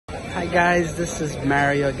Hi guys, this is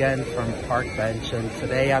Mario again from Park Bench, and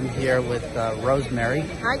today I'm here with Rosemary.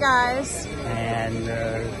 Hi guys. And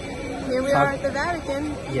here we are at the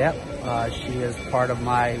Vatican. Yep, she is part of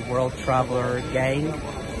my World Traveler gang.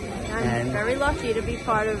 I'm very lucky to be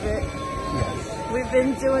part of it. Yes. We've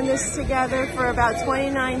been doing this together for about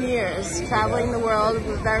 29 years, traveling the world.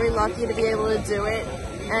 We're very lucky to be able to do it.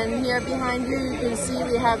 And here behind you can see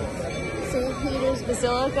we have St. Peter's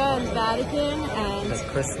Basilica and Vatican and the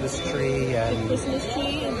Christmas tree, and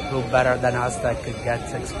who better than us that could get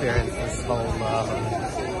to experience this whole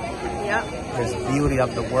this beauty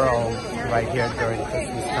of the world right here during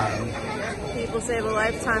Christmas time. People save a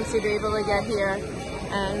lifetime to be able to get here,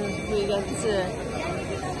 and we get to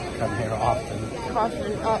come here often.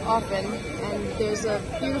 And there's a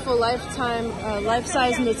beautiful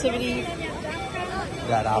life-size nativity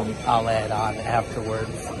that I'll add on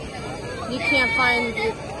afterwards. You can't find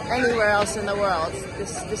it anywhere else in the world.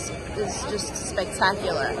 This is just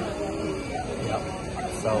spectacular. Yep.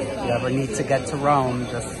 So if you ever need to get to Rome,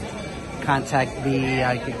 just contact me.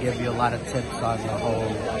 I could give you a lot of tips on the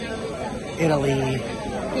whole Italy.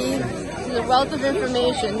 He's a wealth of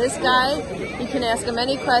information. This guy, you can ask him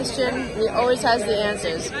any question. He always has the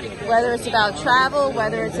answers. Whether it's about travel,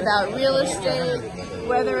 whether it's about real estate,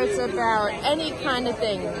 whether it's about any kind of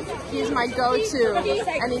thing. He's my go-to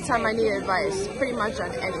anytime I need advice, pretty much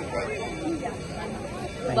on anything.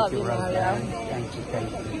 Love you, Mario. Thank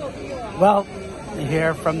you. Well,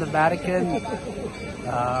 here from the Vatican,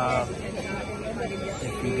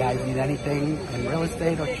 if you guys need anything in real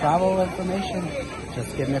estate or travel information,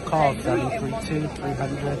 just give me a call,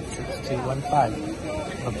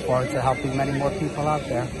 732-300-6215. Look forward to helping many more people out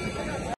there.